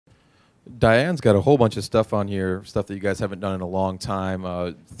Diane's got a whole bunch of stuff on here, stuff that you guys haven't done in a long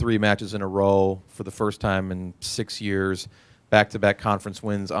time. 3 matches in a row for the first time in 6 years. Back-to-back conference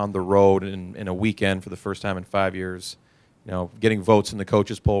wins on the road in a weekend for the first time in 5 years. You know, getting votes in the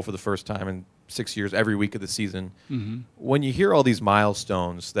coaches poll for the first time in 6 years every week of the season. Mm-hmm. When you hear all these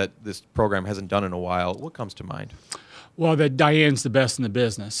milestones that this program hasn't done in a while, what comes to mind? Well, that Diane's the best in the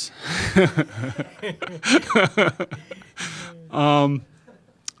business.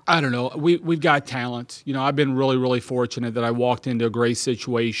 I don't know. We've got talent. You know, I've been really, really fortunate that I walked into a great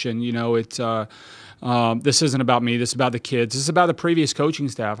situation. You know, this isn't about me. This is about the kids. This is about the previous coaching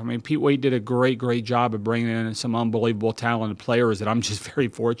staff. I mean, Pete Waite did a great job of bringing in some unbelievable talented players that I'm just very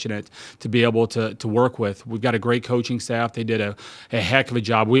fortunate to be able to work with. We've got a great coaching staff. They did a heck of a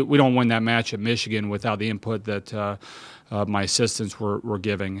job. We don't win that match at Michigan without the input that my assistants were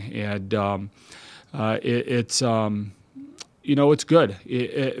giving. And it's you know, it's good.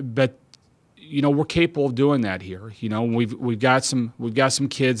 But you know, we're capable of doing that here. You know, we've got some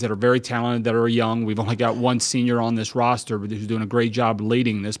kids that are very talented that are young. We've only got one senior on this roster, but who's doing a great job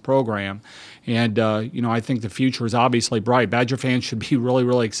leading this program. And you know, I think the future is obviously bright. Badger fans should be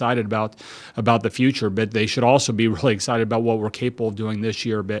really excited about the future, but they should also be really excited about what we're capable of doing this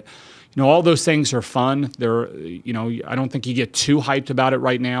year. But you know, all those things are fun. You know, I don't think you get too hyped about it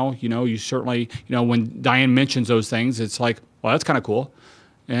right now. You know, you certainly, you know, when Diane mentions those things, it's like, well, that's kind of cool.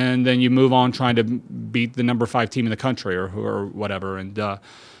 And then you move on trying to beat the number 5 team in the country or whatever. And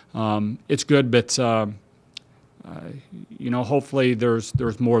it's good, but you know, hopefully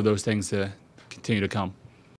there's more of those things to continue to come.